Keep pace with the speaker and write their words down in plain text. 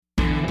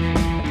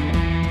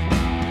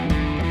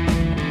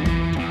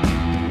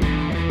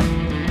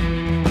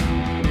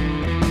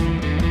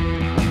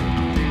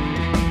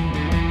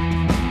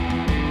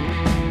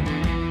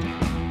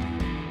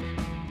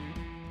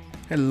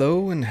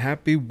Hello and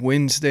happy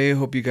Wednesday.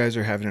 Hope you guys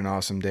are having an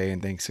awesome day, and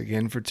thanks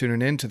again for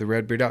tuning in to the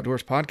Redbeard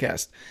Outdoors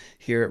podcast.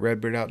 Here at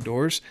Redbeard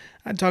Outdoors,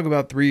 I talk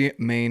about three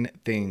main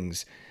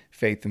things: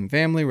 faith and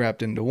family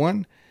wrapped into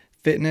one,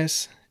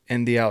 fitness,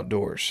 and the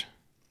outdoors.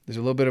 There's a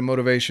little bit of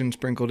motivation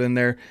sprinkled in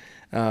there,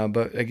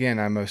 but again,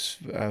 I'm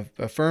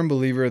a firm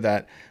believer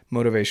that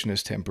motivation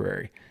is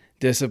temporary.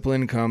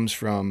 Discipline comes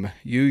from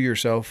you,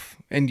 yourself,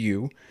 and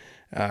you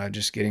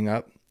just getting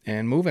up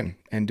and moving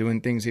and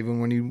doing things even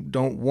when you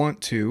don't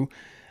want to,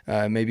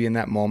 maybe in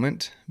that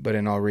moment, but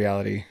in all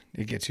reality,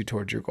 it gets you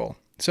towards your goal.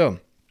 So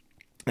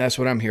that's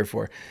what I'm here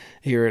for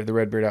here at the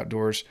Redbeard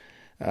Outdoors.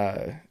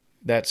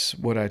 That's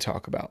what I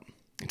talk about.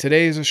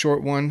 Today is a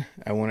short one.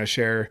 I want to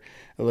share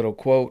a little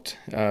quote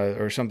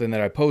or something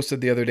that I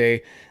posted the other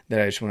day that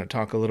I just want to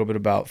talk a little bit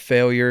about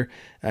failure.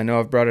 I know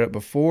I've brought it up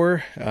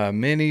before,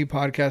 many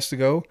podcasts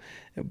ago,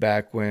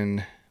 back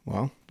when,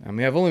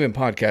 I've only been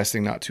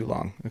podcasting not too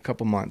long, a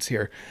couple months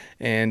here,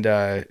 and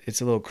it's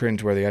a little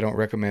cringeworthy. I don't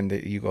recommend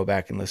that you go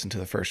back and listen to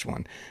the first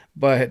one.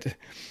 But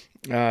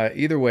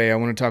either way, I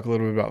want to talk a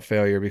little bit about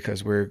failure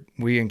because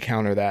we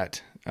encounter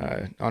that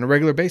on a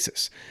regular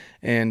basis,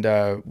 and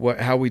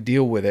how we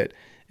deal with it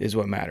is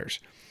what matters.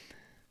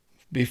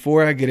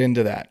 Before I get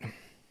into that,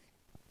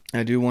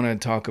 I do want to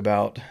talk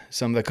about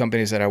some of the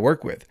companies that I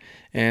work with,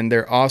 and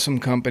they're awesome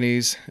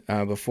companies.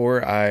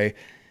 Before I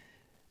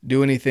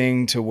do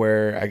anything to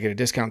where I get a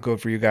discount code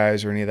for you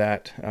guys or any of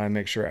that, I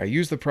make sure I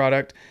use the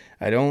product.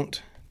 I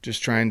don't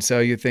just try and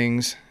sell you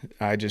things.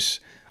 I just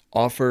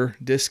offer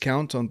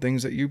discounts on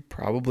things that you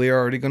probably are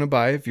already going to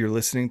buy. If you're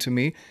listening to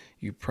me,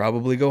 you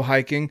probably go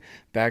hiking,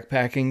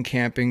 backpacking,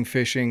 camping,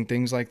 fishing,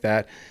 things like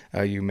that.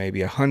 You may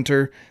be a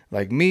hunter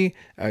like me.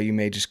 You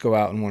may just go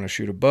out and want to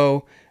shoot a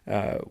bow.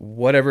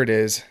 Whatever it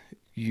is,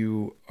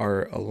 you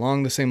are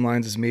along the same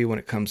lines as me when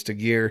it comes to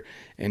gear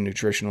and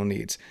nutritional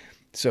needs.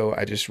 So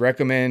I just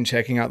recommend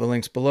checking out the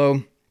links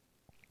below.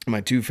 My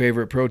two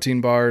favorite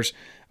protein bars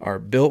are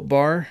Built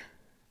Bar,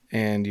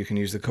 and you can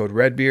use the code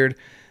REDBEARD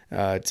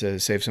to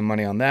save some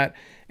money on that.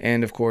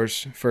 And of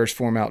course, First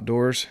Form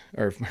Outdoors,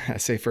 or I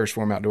say First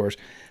Form Outdoors,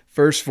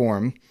 First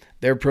Form,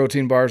 their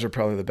protein bars are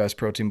probably the best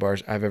protein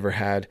bars I've ever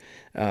had.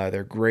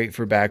 They're great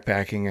for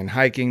backpacking and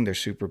hiking. They're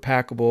super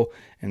packable,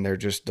 and they're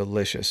just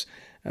delicious.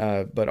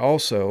 But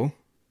also,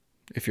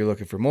 if you're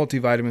looking for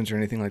multivitamins or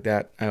anything like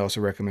that, I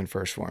also recommend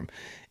First Form.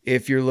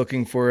 If you're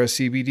looking for a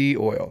CBD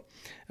oil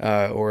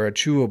or a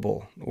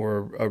chewable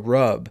or a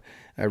rub,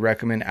 I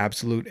recommend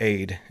Absolute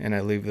Aid, and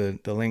I leave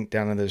the link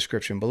down in the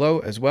description below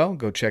as well.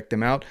 Go check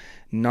them out.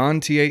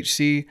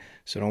 Non-THC,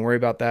 so don't worry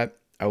about that.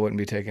 I wouldn't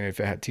be taking it if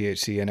it had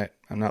THC in it.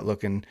 I'm not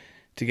looking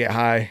to get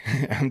high.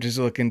 I'm just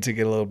looking to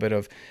get a little bit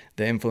of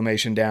the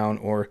inflammation down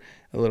or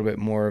a little bit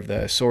more of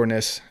the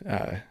soreness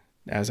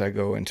as I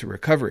go into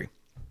recovery.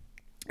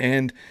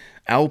 And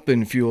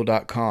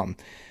alpenfuel.com.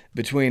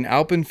 Between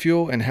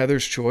Alpenfuel and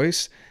Heather's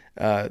Choice,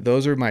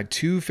 those are my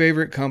two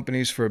favorite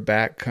companies for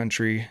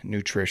backcountry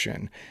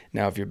nutrition.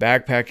 Now, if you're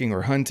backpacking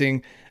or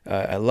hunting,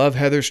 I love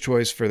Heather's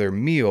Choice for their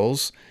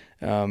meals.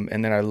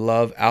 And then I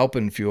love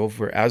Alpenfuel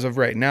for, as of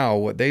right now,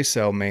 what they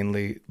sell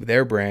mainly,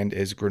 their brand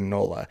is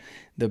granola.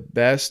 The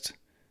best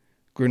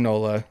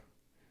granola,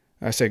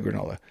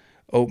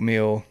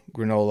 oatmeal,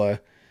 granola,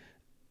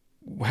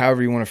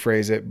 however you want to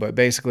phrase it, but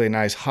basically a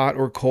nice hot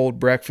or cold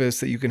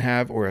breakfast that you can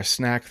have or a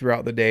snack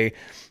throughout the day.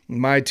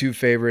 My two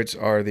favorites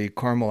are the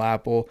caramel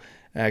apple.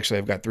 Actually,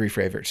 I've got three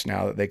favorites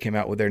now that they came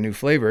out with their new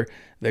flavor: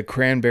 the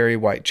cranberry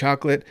white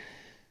chocolate,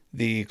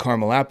 the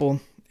caramel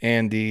apple,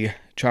 and the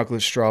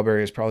chocolate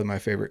strawberry is probably my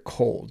favorite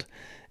cold.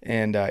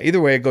 And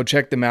either way, go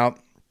check them out.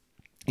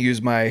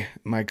 Use my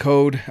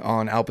code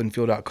on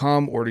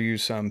alpenfuel.com, or to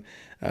use some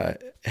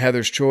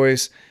Heather's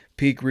Choice,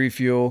 Peak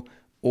Refuel,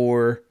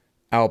 or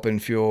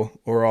Alpenfuel,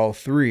 or all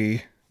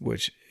three,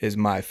 which is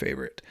my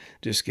favorite.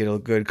 Just get a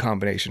good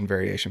combination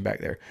variation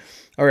back there.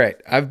 All right,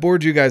 I've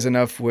bored you guys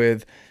enough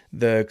with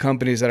the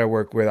companies that I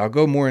work with. I'll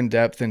go more in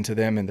depth into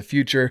them in the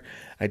future.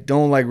 I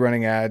don't like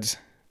running ads.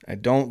 I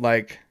don't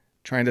like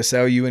trying to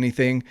sell you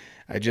anything.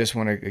 I just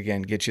want to,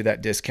 again, get you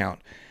that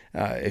discount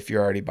if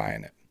you're already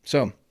buying it.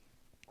 So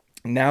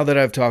now that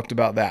I've talked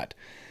about that,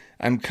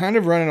 I'm kind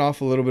of running off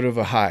a little bit of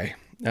a high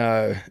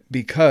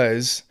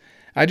because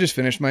I just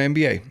finished my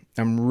MBA.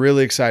 I'm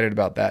really excited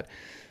about that.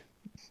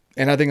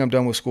 And I think I'm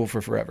done with school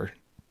for forever.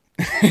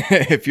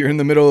 If you're in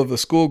the middle of the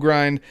school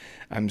grind,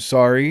 I'm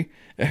sorry,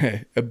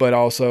 but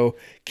also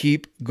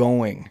keep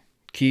going.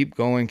 Keep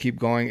going.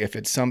 If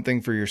it's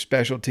something for your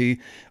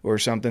specialty or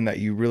something that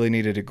you really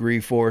need a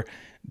degree for,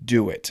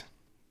 do it.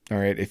 All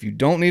right. If you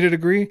don't need a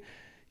degree,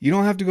 you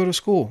don't have to go to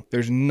school.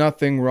 There's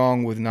nothing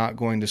wrong with not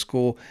going to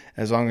school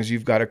as long as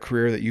you've got a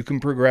career that you can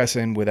progress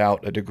in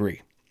without a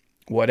degree.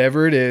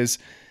 Whatever it is,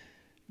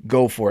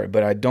 go for it.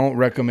 But I don't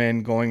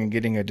recommend going and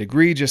getting a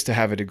degree just to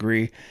have a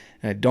degree.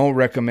 And I don't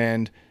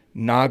recommend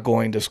not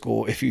going to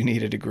school if you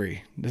need a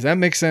degree. Does that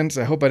make sense?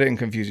 I hope I didn't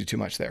confuse you too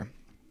much there.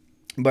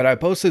 But I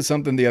posted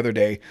something the other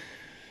day.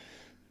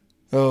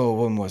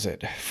 When was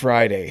it?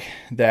 Friday.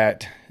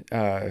 That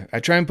I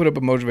try and put up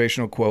a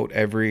motivational quote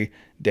every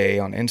day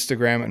on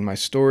Instagram and my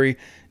story,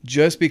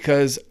 just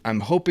because I'm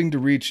hoping to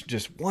reach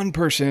just one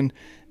person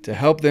to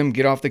help them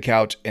get off the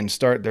couch and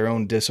start their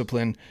own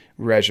discipline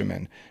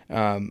regimen.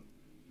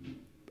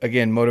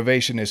 Again,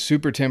 motivation is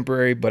super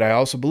temporary, but I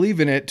also believe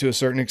in it to a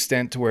certain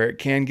extent to where it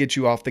can get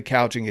you off the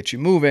couch and get you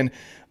moving,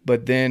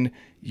 but then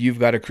you've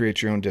got to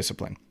create your own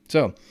discipline.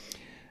 So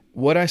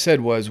what I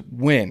said was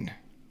when,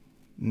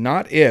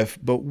 not if,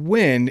 but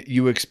when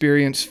you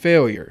experience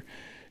failure,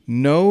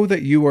 know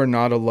that you are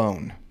not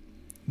alone.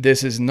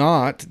 This is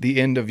not the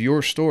end of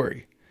your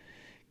story.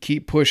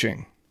 Keep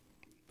pushing.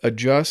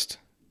 Adjust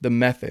the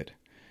method,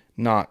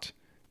 not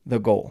the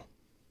goal.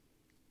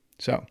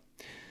 So,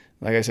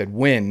 like I said,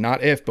 when,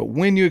 not if, but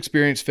when you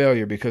experience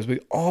failure, because we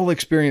all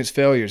experience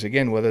failures.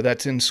 Again, whether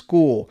that's in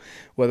school,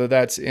 whether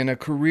that's in a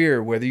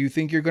career, whether you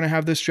think you're going to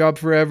have this job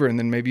forever and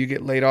then maybe you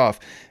get laid off,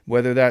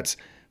 whether that's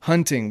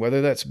hunting,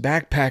 whether that's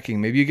backpacking,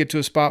 maybe you get to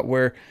a spot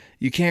where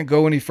you can't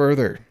go any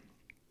further,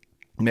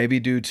 maybe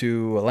due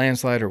to a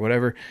landslide or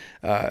whatever.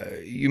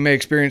 You may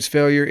experience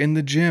failure in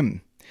the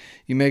gym.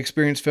 You may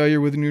experience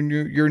failure with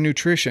your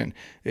nutrition.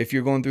 If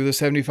you're going through the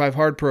 75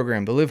 Hard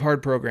program, the Live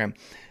Hard program,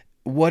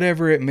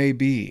 whatever it may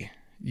be,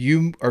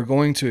 you are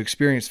going to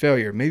experience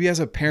failure. Maybe as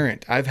a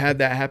parent, I've had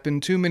that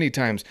happen too many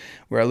times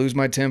where I lose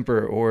my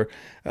temper or,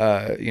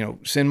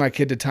 send my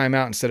kid to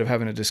timeout instead of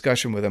having a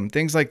discussion with them,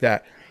 things like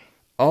that.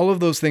 All of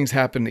those things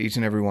happen to each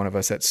and every one of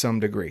us at some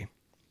degree.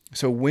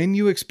 So when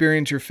you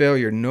experience your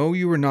failure, know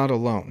you are not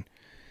alone.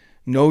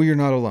 Know you're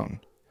not alone.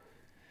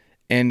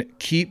 And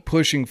keep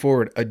pushing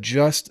forward.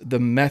 Adjust the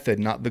method,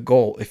 not the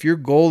goal. If your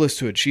goal is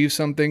to achieve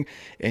something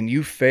and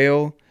you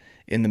fail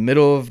in the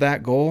middle of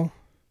that goal,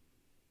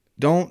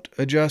 don't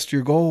adjust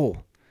your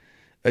goal.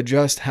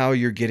 Adjust how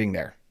you're getting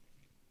there.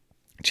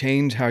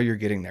 Change how you're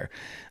getting there.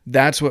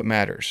 That's what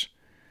matters,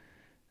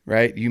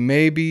 right? You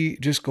may be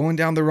just going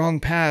down the wrong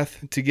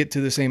path to get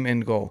to the same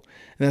end goal,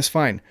 and that's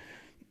fine.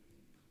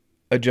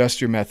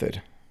 Adjust your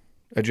method.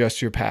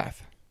 Adjust your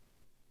path.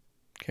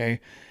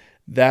 Okay?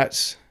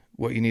 That's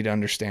what you need to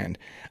understand.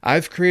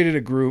 I've created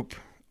a group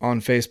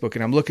on Facebook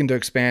and I'm looking to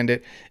expand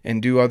it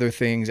and do other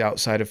things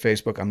outside of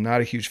Facebook. I'm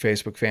not a huge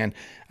Facebook fan.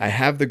 I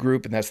have the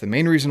group, and that's the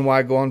main reason why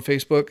I go on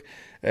Facebook.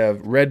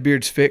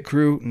 Redbeard's Fit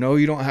Crew. No,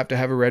 you don't have to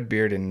have a red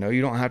beard, and no,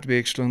 you don't have to be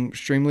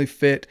extremely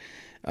fit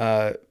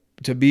to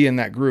be in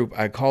that group.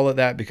 I call it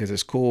that because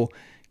it's cool,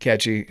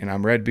 catchy, and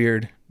I'm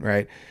Redbeard,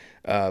 right?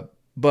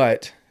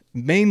 But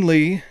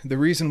mainly the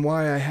reason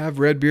why I have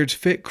Redbeard's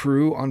Fit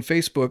Crew on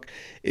Facebook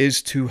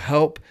is to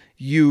help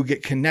you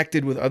get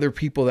connected with other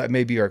people that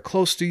maybe are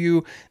close to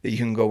you, that you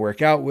can go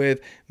work out with,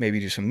 maybe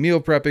do some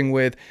meal prepping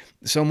with,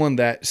 someone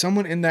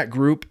in that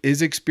group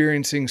is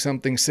experiencing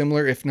something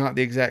similar, if not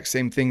the exact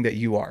same thing that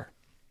you are.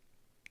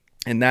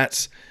 And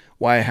that's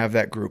why I have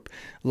that group.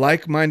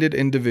 Like-minded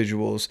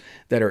individuals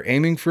that are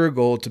aiming for a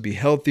goal to be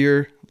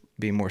healthier,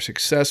 be more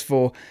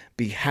successful,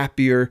 be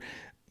happier.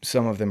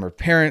 Some of them are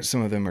parents,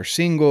 some of them are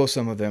single,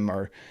 some of them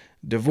are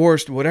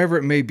divorced, whatever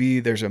it may be.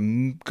 There's a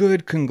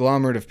good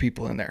conglomerate of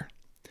people in there.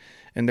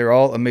 And they're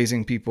all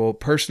amazing people.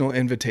 Personal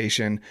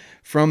invitation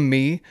from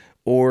me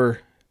or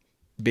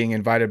being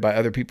invited by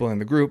other people in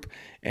the group.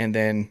 And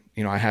then,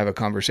 I have a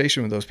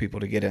conversation with those people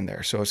to get in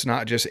there. So it's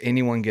not just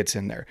anyone gets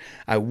in there.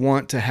 I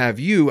want to have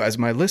you as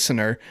my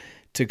listener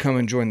to come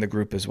and join the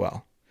group as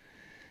well.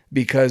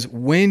 Because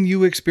when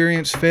you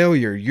experience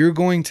failure, you're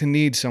going to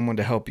need someone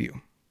to help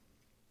you.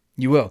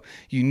 You will.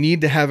 You need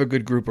to have a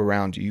good group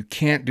around you. You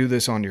can't do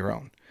this on your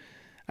own.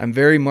 I'm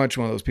very much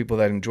one of those people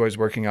that enjoys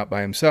working out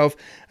by himself.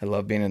 I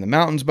love being in the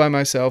mountains by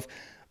myself,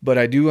 but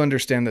I do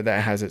understand that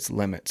that has its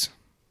limits.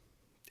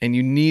 And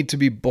you need to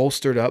be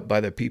bolstered up by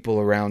the people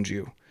around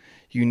you.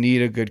 You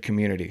need a good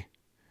community.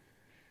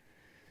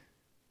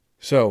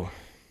 So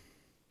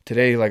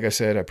today, like I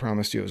said, I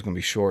promised you it was going to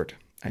be short.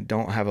 I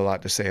don't have a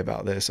lot to say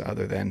about this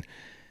other than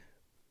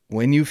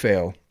when you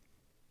fail,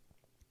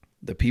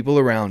 the people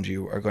around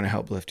you are going to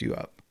help lift you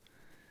up.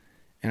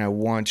 And I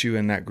want you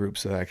in that group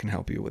so that I can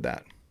help you with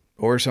that.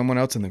 Or someone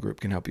else in the group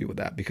can help you with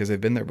that because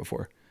they've been there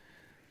before.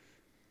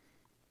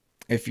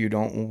 If you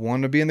don't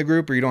want to be in the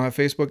group or you don't have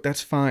Facebook,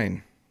 that's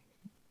fine.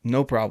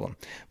 No problem.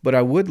 But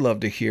I would love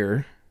to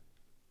hear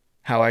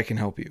how I can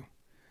help you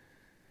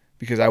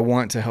because I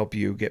want to help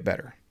you get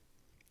better.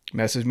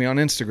 Message me on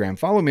Instagram.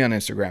 Follow me on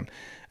Instagram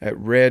at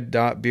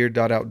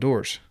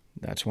red.beard.outdoors.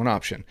 That's one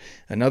option.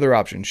 Another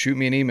option, shoot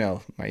me an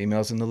email. My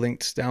email's in the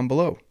links down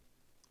below.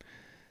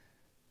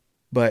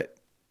 But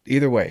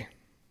either way,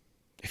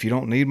 if you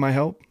don't need my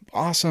help,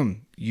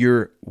 awesome.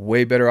 You're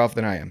way better off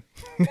than I am.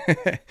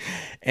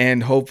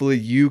 And hopefully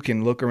you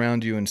can look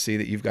around you and see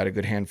that you've got a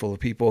good handful of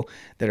people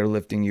that are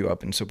lifting you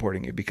up and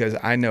supporting you, because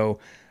I know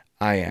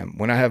I am.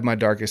 When I have my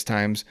darkest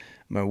times,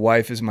 my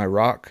wife is my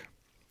rock.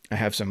 I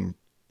have some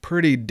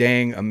pretty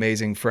dang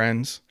amazing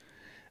friends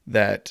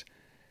that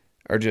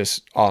are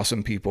just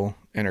awesome people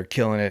and are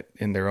killing it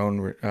in their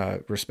own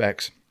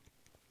respects.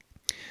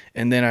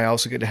 And then I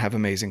also get to have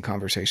amazing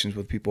conversations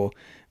with people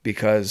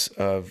because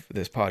of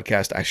this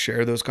podcast. I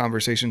share those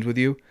conversations with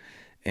you,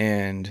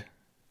 and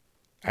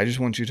I just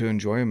want you to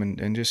enjoy them.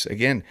 And just,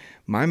 again,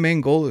 my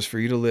main goal is for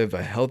you to live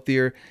a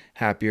healthier,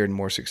 happier, and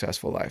more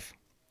successful life.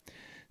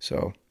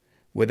 So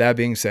with that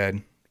being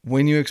said,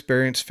 when you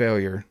experience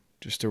failure,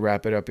 just to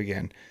wrap it up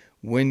again,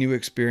 when you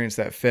experience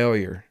that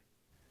failure,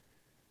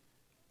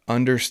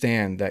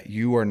 understand that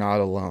you are not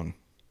alone.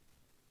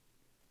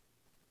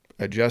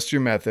 Adjust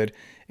your method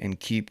and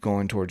keep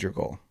going towards your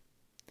goal.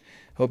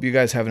 Hope you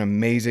guys have an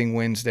amazing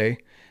Wednesday.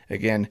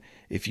 Again,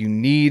 if you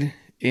need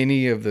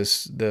any of the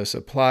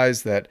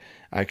supplies that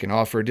I can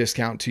offer a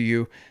discount to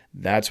you,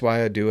 that's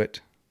why I do it.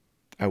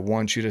 I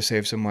want you to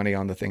save some money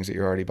on the things that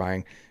you're already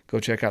buying. Go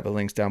check out the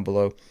links down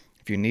below.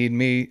 If you need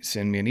me,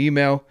 send me an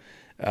email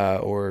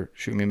or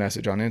shoot me a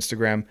message on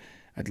Instagram.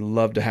 I'd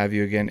love to have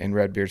you again in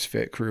Redbeard's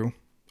Fit Crew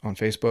on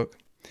Facebook.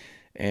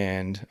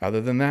 And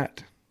other than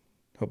that,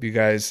 hope you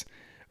guys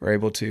are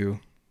able to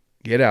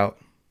get out,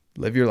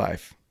 live your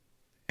life,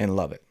 and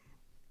love it.